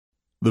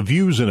The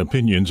views and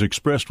opinions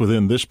expressed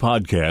within this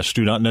podcast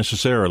do not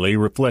necessarily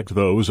reflect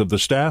those of the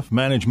staff,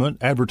 management,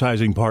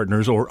 advertising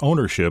partners, or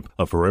ownership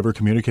of Forever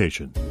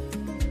Communication.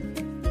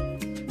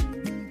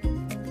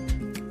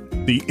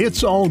 The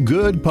It's All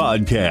Good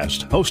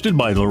podcast, hosted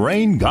by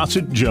Lorraine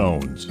Gossett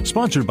Jones,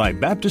 sponsored by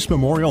Baptist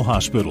Memorial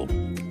Hospital.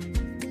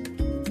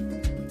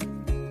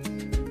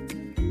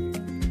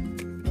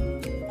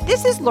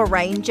 This is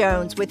Lorraine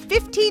Jones with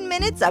 15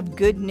 minutes of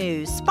good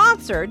news,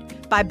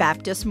 sponsored by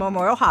Baptist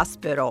Memorial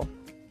Hospital.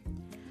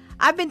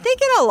 I've been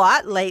thinking a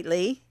lot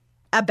lately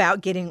about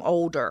getting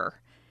older.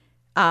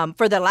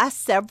 For the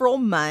last several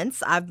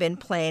months, I've been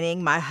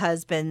planning my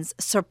husband's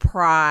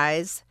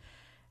surprise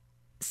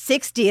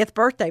 60th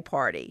birthday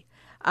party.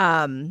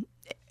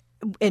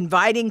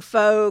 Inviting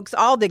folks,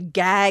 all the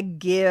gag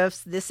gifts,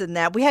 this and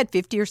that. We had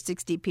 50 or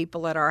 60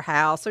 people at our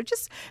house. So it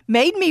just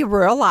made me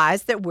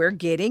realize that we're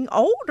getting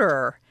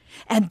older.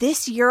 And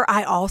this year,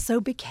 I also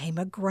became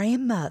a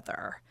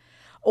grandmother,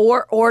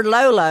 or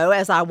Lolo,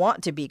 as I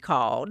want to be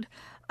called.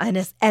 And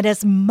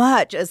as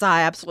much as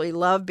I absolutely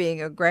love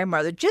being a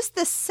grandmother, just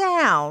the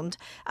sound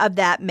of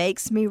that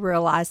makes me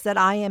realize that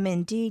I am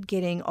indeed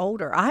getting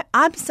older.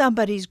 I'm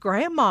somebody's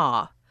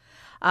grandma.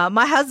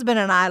 My husband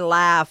and I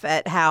laugh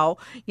at how,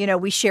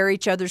 we share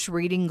each other's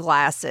reading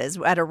glasses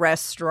at a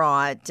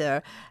restaurant.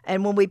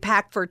 And when we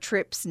pack for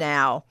trips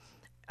now,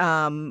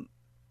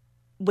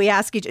 we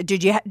ask each, do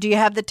you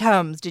have the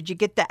Tums? Did you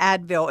get the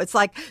Advil? It's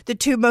like the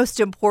two most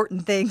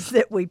important things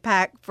that we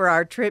pack for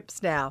our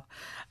trips now.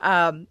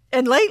 And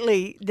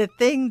lately, the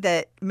thing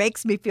that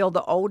makes me feel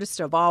the oldest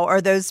of all are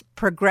those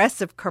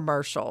Progressive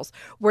commercials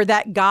where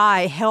that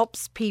guy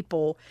helps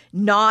people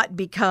not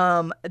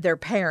become their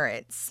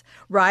parents,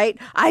 right?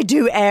 I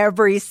do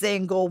every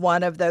single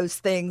one of those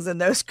things in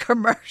those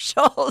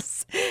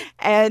commercials.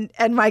 And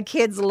my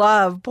kids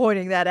love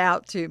pointing that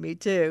out to me,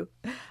 too.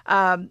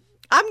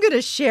 I'm going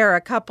to share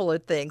a couple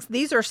of things.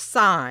 These are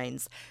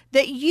signs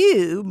that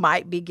you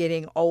might be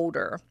getting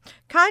older.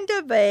 Kind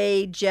of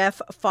a Jeff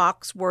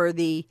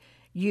Foxworthy,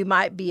 you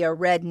might be a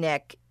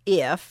redneck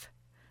if,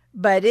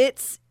 but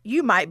it's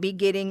you might be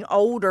getting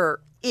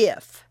older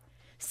if.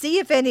 See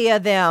if any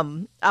of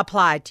them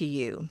apply to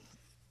you.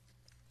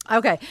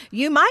 Okay,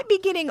 you might be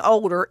getting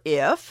older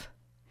if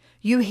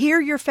you hear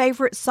your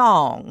favorite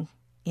song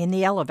in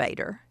the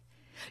elevator.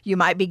 You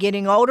might be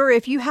getting older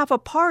if you have a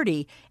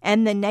party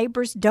and the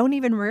neighbors don't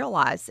even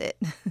realize it.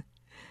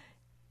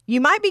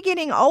 You might be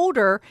getting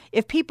older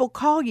if people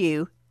call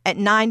you at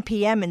 9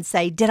 p.m. and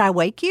say, "Did I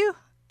wake you?"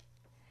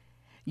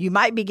 You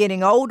might be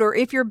getting older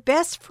if your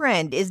best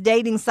friend is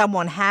dating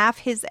someone half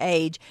his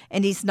age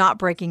and he's not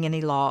breaking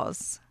any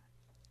laws.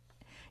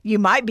 You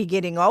might be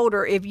getting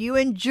older if you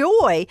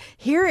enjoy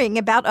hearing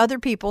about other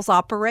people's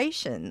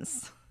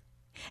operations.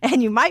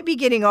 And you might be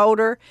getting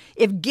older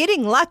if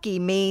getting lucky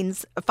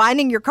means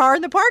finding your car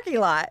in the parking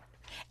lot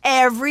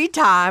every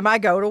time I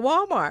go to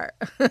Walmart.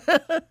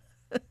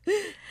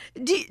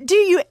 Do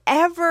you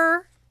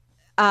ever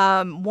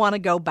want to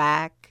go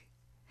back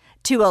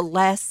to a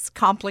less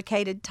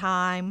complicated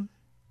time?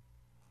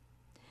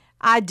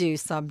 I do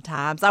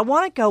sometimes. I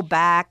want to go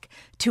back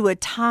to a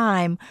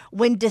time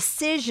when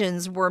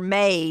decisions were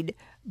made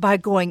by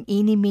going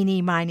eeny,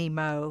 meeny, miny,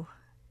 mo.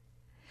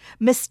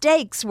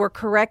 Mistakes were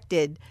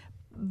corrected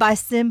by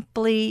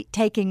simply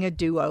taking a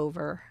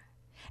do-over.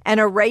 And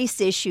a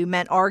race issue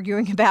meant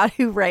arguing about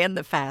who ran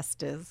the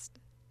fastest.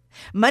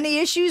 Money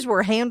issues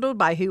were handled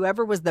by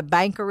whoever was the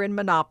banker in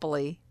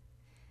Monopoly.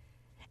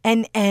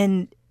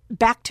 And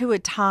back to a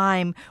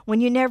time when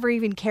you never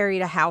even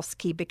carried a house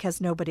key because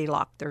nobody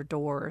locked their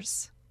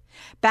doors.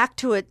 Back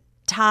to a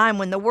time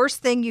when the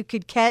worst thing you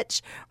could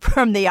catch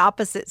from the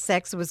opposite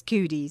sex was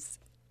cooties.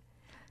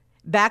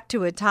 Back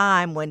to a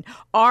time when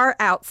our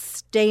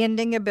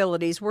outstanding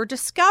abilities were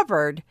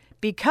discovered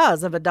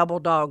because of a double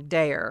dog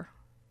dare.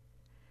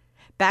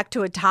 Back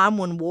to a time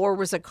when war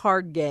was a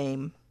card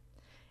game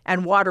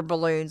and water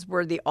balloons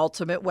were the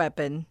ultimate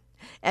weapon.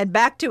 And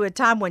back to a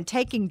time when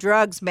taking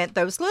drugs meant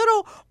those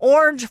little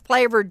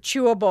orange-flavored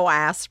chewable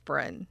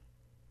aspirin,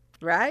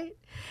 right?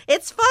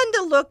 It's fun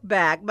to look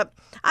back, but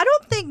I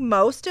don't think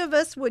most of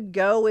us would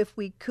go if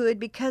we could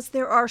because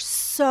there are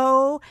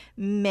so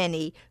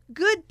many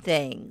good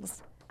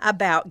things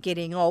about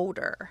getting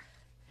older.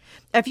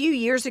 A few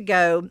years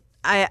ago,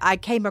 I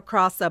came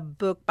across a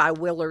book by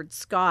Willard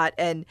Scott,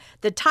 and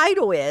the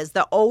title is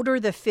 "The Older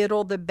the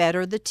Fiddle, the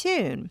Better the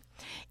Tune."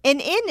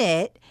 And in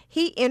it,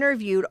 he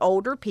interviewed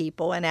older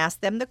people and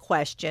asked them the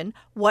question,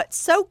 what's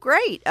so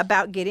great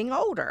about getting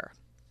older?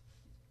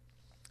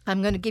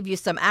 I'm going to give you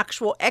some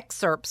actual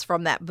excerpts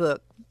from that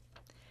book.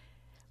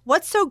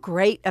 What's so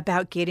great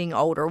about getting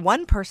older?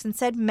 One person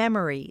said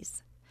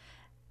memories.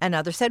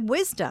 Another said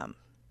wisdom.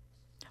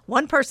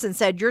 One person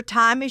said your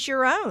time is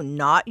your own,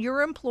 not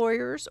your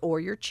employer's or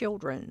your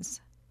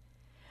children's.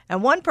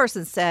 And one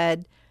person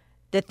said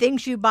the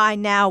things you buy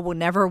now will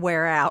never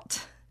wear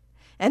out.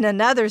 And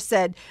another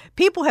said,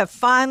 people have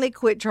finally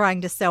quit trying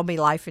to sell me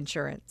life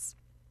insurance.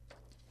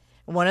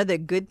 One of the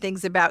good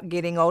things about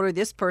getting older,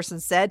 this person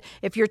said,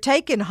 if you're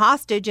taken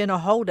hostage in a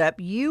holdup,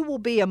 you will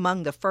be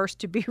among the first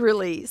to be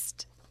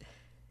released.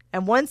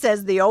 And one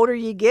says the older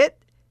you get,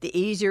 the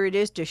easier it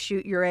is to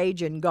shoot your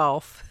age in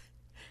golf.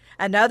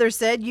 Another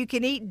said you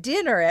can eat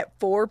dinner at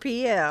 4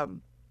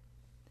 p.m.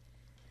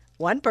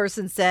 One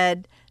person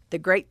said the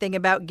great thing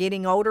about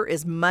getting older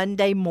is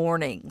Monday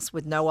mornings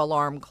with no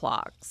alarm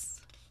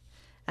clocks.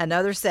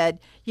 Another said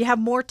you have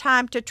more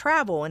time to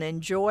travel and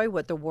enjoy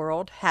what the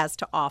world has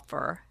to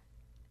offer.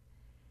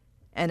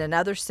 And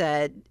another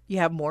said you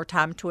have more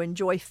time to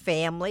enjoy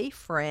family,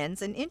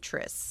 friends, and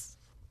interests.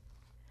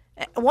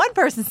 One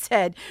person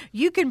said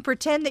you can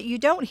pretend that you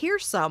don't hear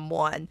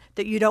someone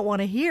that you don't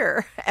want to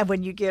hear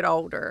when you get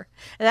older.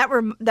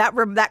 And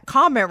that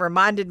comment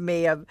reminded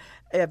me of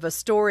a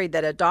story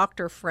that a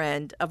doctor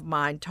friend of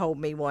mine told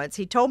me once.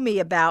 He told me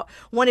about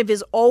one of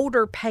his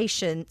older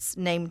patients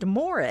named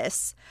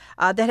Morris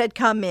that had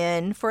come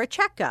in for a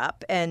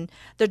checkup. And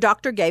the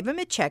doctor gave him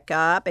a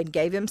checkup and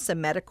gave him some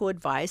medical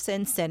advice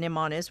and sent him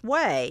on his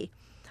way.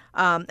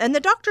 And the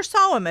doctor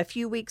saw him a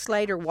few weeks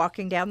later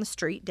walking down the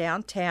street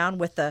downtown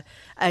with a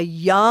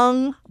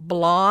young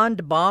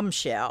blonde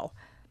bombshell.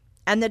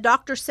 And the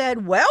doctor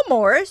said, "Well,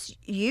 Morris,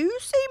 you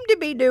seem to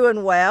be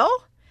doing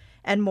well."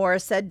 And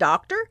Morris said,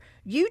 "Doctor,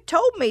 you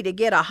told me to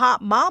get a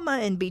hot mama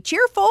and be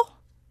cheerful."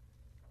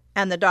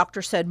 And the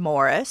doctor said,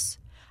 "Morris,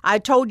 I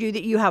told you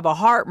that you have a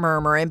heart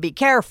murmur and be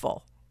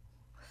careful."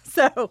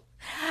 So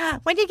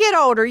when you get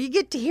older, you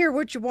get to hear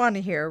what you want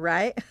to hear,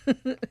 right?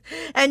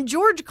 And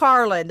George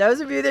Carlin, those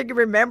of you that can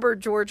remember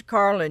George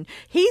Carlin,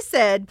 he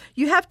said,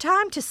 you have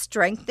time to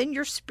strengthen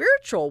your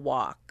spiritual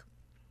walk.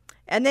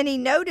 And then he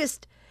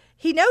noticed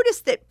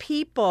that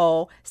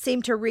people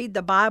seem to read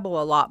the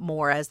Bible a lot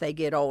more as they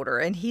get older.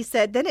 And he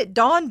said, then it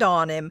dawned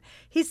on him,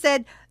 he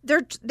said,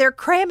 they're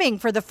cramming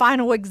for the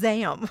final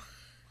exam.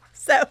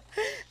 So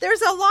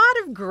there's a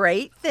lot of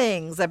great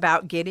things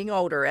about getting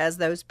older, as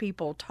those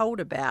people told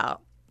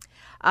about.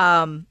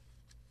 But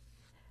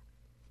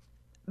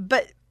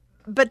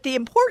the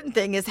important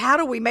thing is, how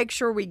do we make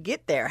sure we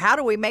get there? How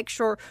do we make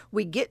sure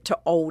we get to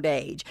old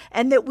age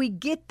and that we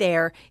get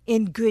there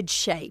in good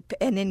shape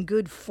and in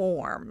good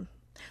form?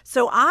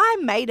 So I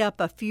made up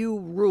a few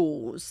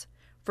rules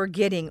for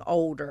getting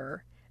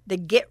older, the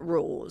GET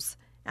rules.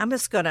 I'm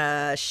just going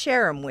to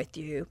share them with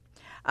you.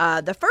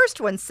 The first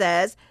one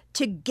says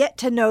to get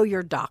to know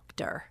your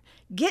doctor.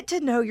 Get to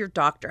know your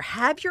doctor.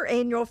 Have your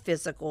annual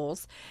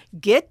physicals.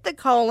 Get the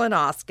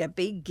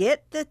colonoscopy.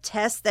 Get the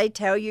tests they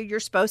tell you you're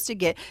supposed to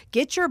get.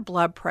 Get your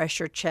blood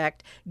pressure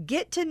checked.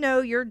 Get to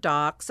know your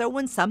doc so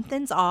when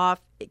something's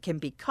off, it can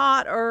be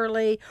caught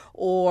early,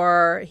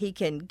 or he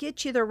can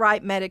get you the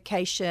right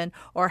medication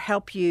or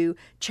help you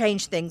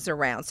change things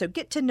around. So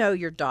get to know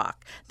your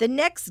doc. The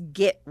next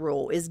GET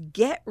rule is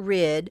get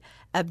rid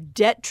of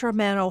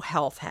detrimental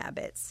health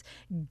habits.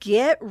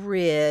 Get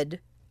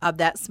rid of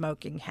that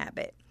smoking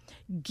habit.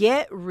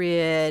 Get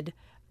rid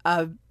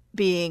of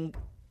being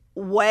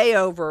way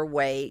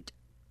overweight,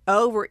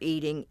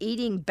 overeating,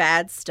 eating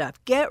bad stuff.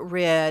 Get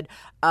rid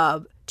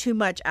of too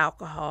much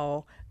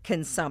alcohol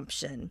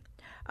consumption.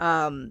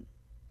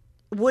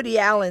 Woody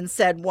Allen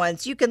said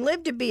once, you can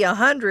live to be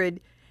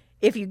 100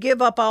 if you give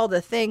up all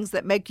the things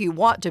that make you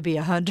want to be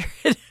 100.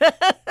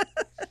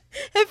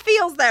 It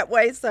feels that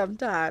way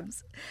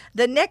sometimes.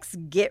 The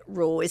next GET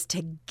rule is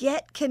to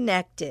get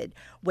connected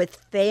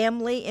with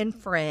family and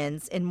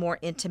friends in more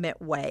intimate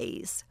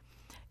ways.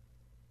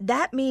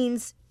 That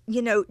means,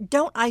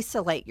 don't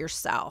isolate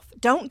yourself.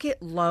 Don't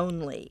get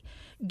lonely.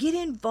 Get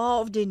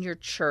involved in your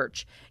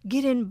church.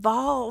 Get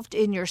involved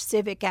in your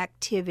civic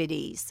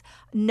activities.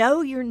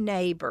 Know your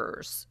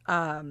neighbors.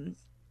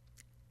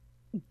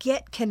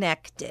 Get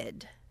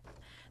connected.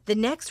 The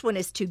next one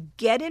is to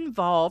get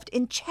involved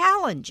in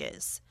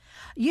challenges.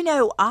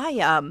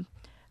 I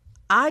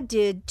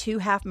did 2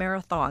 half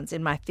marathons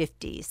in my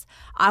 50s.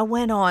 I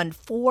went on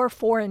 4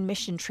 foreign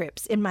mission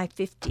trips in my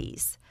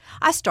 50s.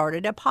 I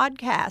started a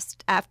podcast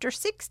after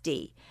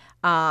 60.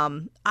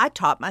 I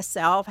taught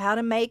myself how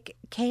to make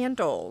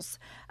candles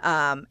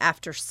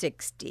after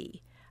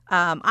 60.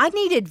 I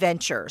need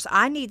adventures.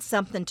 I need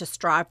something to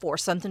strive for,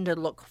 something to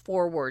look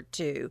forward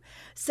to.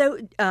 So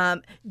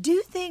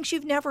do things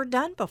you've never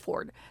done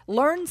before.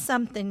 Learn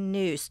something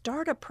new.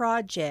 Start a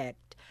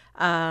project.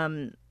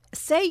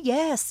 Say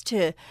yes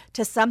to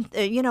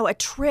something, a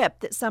trip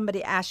that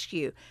somebody asks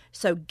you.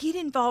 So get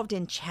involved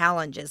in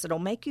challenges. It'll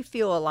make you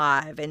feel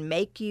alive and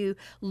make you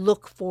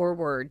look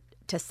forward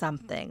to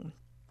something.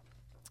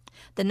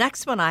 The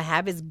next one I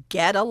have is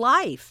get a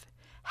life.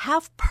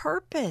 Have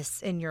purpose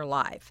in your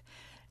life.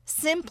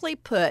 Simply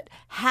put,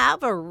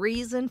 have a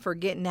reason for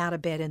getting out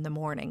of bed in the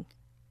morning.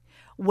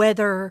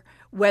 Whether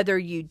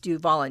you do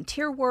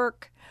volunteer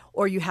work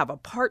or you have a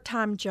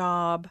part-time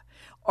job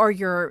or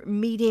you're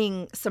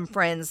meeting some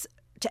friends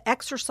to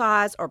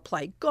exercise or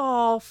play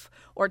golf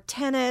or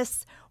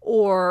tennis,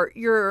 or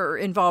you're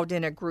involved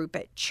in a group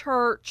at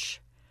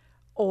church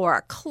or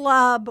a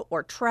club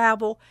or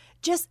travel,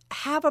 just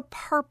have a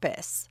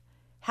purpose.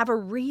 Have a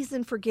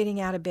reason for getting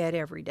out of bed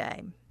every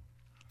day.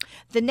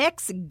 The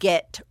next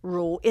GET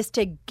rule is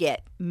to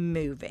get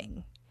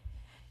moving.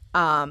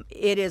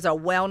 It is a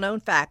well-known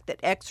fact that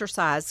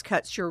exercise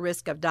cuts your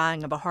risk of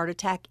dying of a heart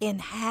attack in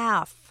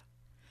half.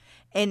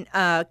 And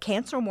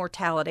cancer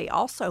mortality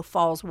also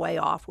falls way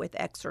off with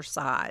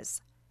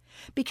exercise.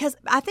 Because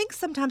I think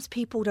sometimes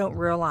people don't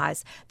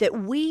realize that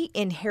we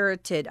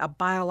inherited a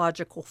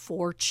biological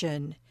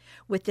fortune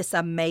with this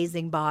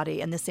amazing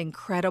body and this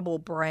incredible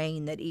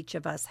brain that each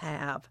of us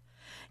have.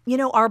 You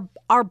know,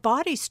 our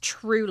bodies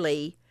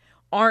truly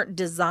aren't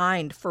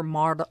designed for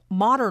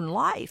modern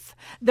life.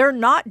 They're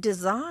not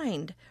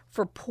designed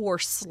for poor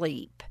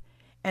sleep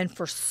and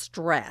for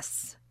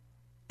stress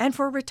and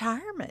for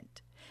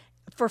retirement,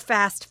 for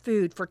fast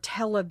food, for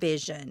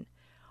television.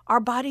 Our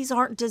bodies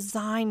aren't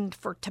designed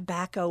for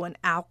tobacco and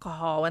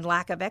alcohol and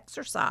lack of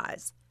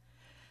exercise.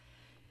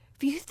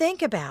 If you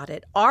think about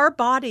it, our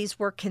bodies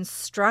were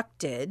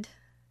constructed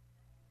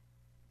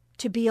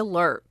to be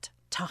alert,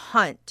 to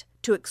hunt,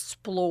 to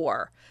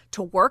explore,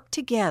 to work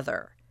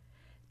together,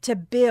 to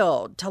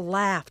build, to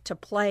laugh, to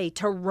play,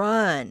 to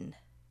run.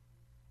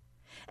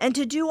 And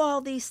to do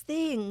all these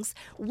things,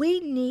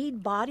 we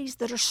need bodies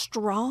that are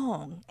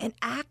strong and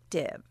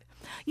active.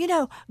 You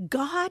know,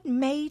 God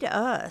made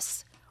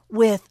us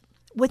with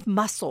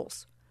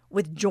muscles,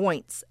 with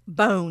joints,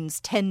 bones,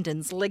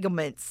 tendons,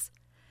 ligaments,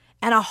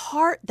 and a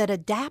heart that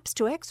adapts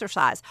to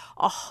exercise,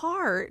 a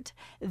heart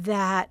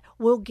that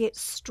will get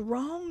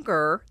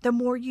stronger the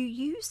more you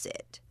use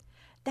it.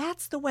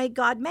 That's the way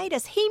God made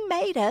us. He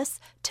made us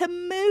to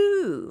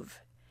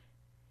move.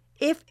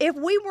 If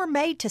we were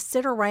made to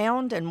sit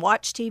around and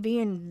watch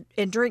TV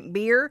and drink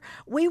beer,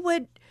 we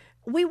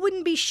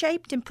wouldn't be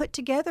shaped and put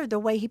together the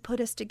way He put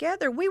us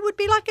together. We would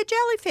be like a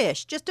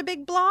jellyfish, just a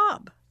big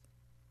blob.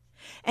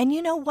 And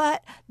you know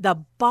what? The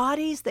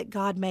bodies that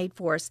God made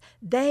for us,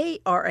 they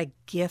are a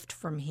gift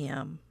from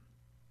Him.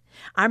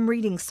 I'm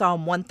reading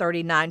Psalm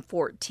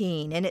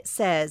 139:14, and it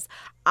says,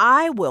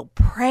 I will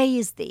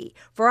praise Thee,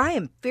 for I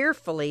am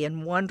fearfully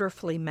and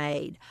wonderfully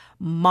made.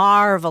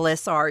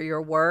 Marvelous are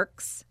Your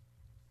works.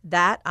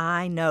 That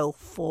I know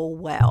full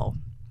well.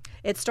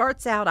 It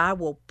starts out, I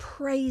will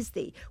praise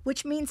Thee,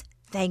 which means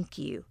thank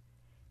you.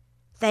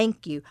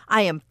 Thank you.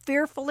 I am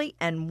fearfully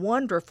and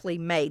wonderfully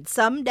made.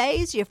 Some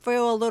days you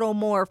feel a little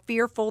more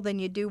fearful than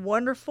you do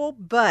wonderful,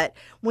 but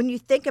when you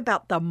think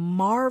about the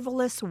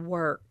marvelous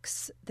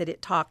works that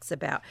it talks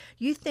about,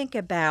 you think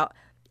about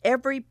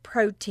every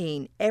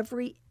protein,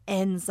 every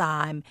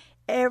enzyme,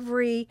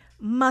 every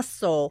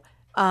muscle,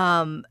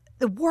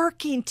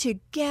 working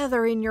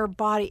together in your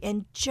body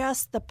in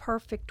just the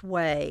perfect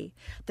way.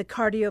 The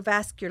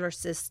cardiovascular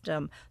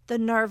system, the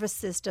nervous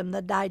system,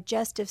 the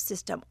digestive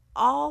system,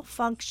 all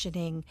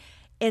functioning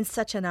in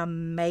such an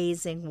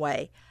amazing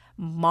way.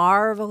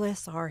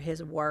 Marvelous are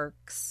His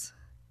works.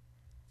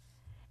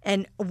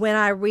 And when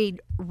I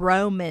read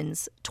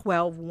Romans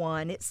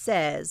 12:1, it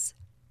says,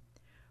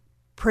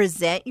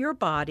 present your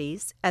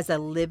bodies as a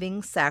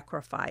living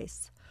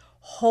sacrifice,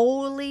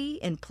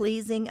 holy and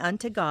pleasing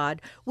unto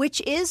God, which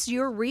is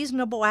your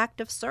reasonable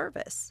act of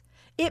service.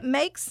 It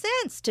makes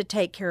sense to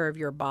take care of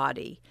your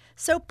body.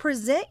 So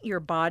present your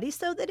body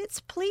so that it's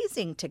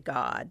pleasing to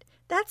God.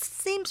 That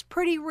seems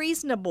pretty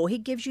reasonable. He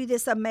gives you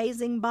this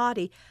amazing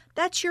body.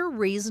 That's your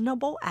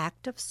reasonable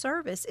act of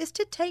service, is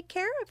to take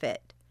care of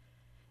it.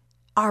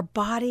 Our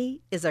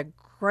body is a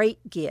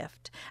great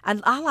gift.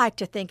 And I like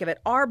to think of it,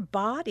 our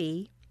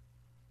body,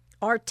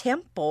 our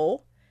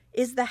temple,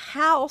 is the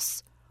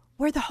house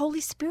where the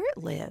Holy Spirit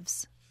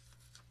lives.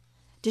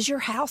 Does your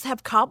house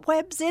have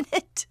cobwebs in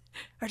it?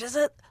 Or does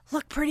it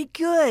look pretty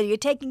good? You're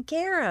taking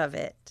care of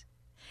it.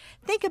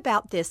 Think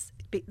about this,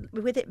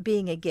 with it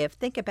being a gift.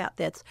 Think about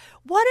this.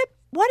 What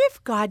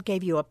if God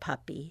gave you a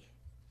puppy?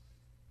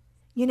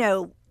 You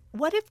know,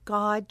 what if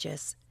God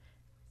just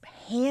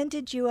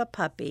handed you a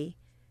puppy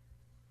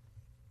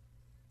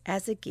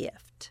as a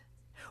gift?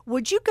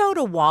 Would you go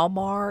to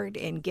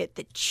Walmart and get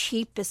the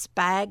cheapest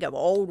bag of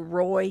Old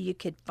Roy you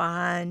could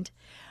find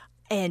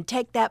and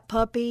take that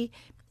puppy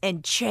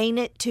and chain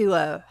it to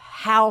a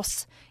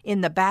house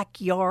in the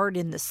backyard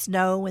in the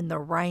snow and the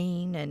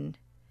rain?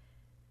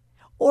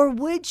 Or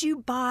would you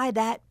buy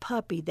that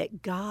puppy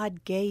that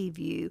God gave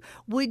you?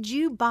 Would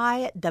you buy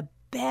it the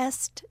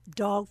best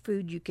dog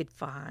food you could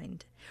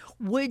find?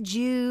 Would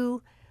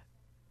you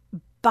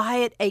buy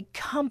it a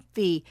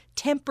comfy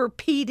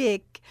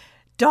Tempur-Pedic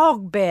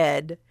dog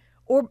bed?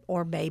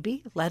 Or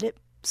maybe let it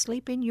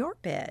sleep in your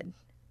bed?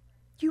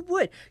 You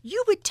would.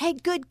 You would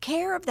take good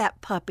care of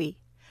that puppy.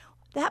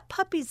 That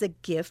puppy's a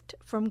gift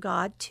from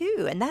God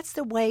too. And that's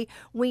the way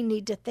we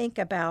need to think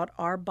about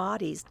our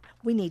bodies.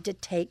 We need to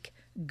take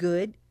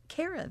good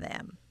care of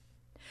them.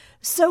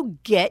 So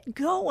get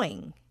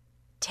going.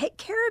 Take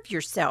care of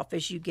yourself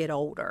as you get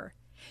older.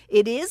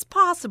 It is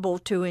possible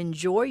to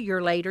enjoy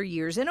your later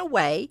years in a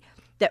way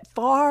that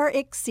far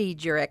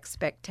exceeds your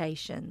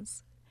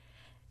expectations.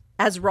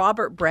 As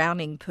Robert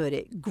Browning put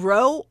it,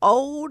 grow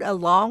old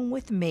along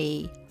with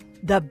me.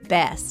 The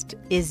best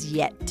is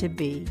yet to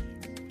be.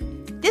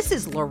 This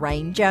This is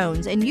Lorraine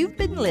Jones, and you've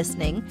been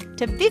listening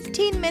to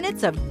 15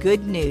 Minutes of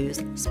Good News,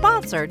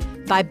 sponsored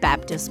by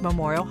Baptist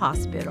Memorial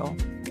Hospital.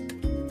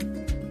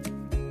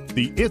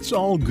 The It's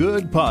All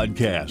Good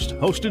podcast,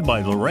 hosted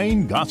by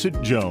Lorraine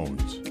Gossett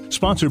Jones.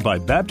 Sponsored by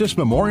Baptist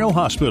Memorial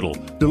Hospital,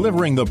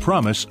 delivering the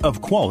promise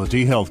of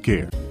quality health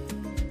care.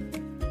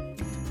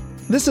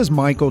 This is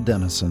Michael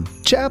Dennison,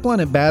 chaplain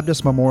at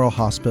Baptist Memorial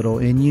Hospital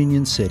in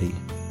Union City.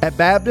 At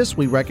Baptist,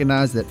 we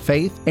recognize that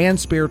faith and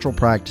spiritual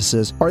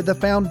practices are the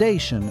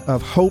foundation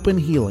of hope and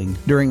healing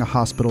during a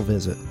hospital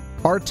visit.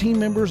 Our team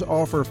members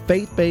offer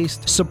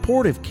faith-based,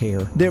 supportive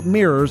care that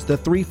mirrors the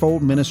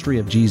threefold ministry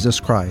of Jesus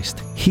Christ: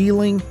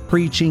 healing,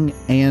 preaching,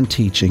 and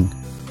teaching.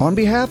 On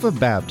behalf of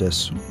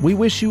Baptist, we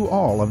wish you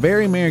all a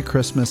very Merry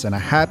Christmas and a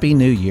Happy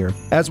New Year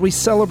as we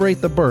celebrate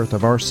the birth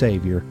of our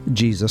Savior,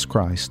 Jesus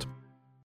Christ.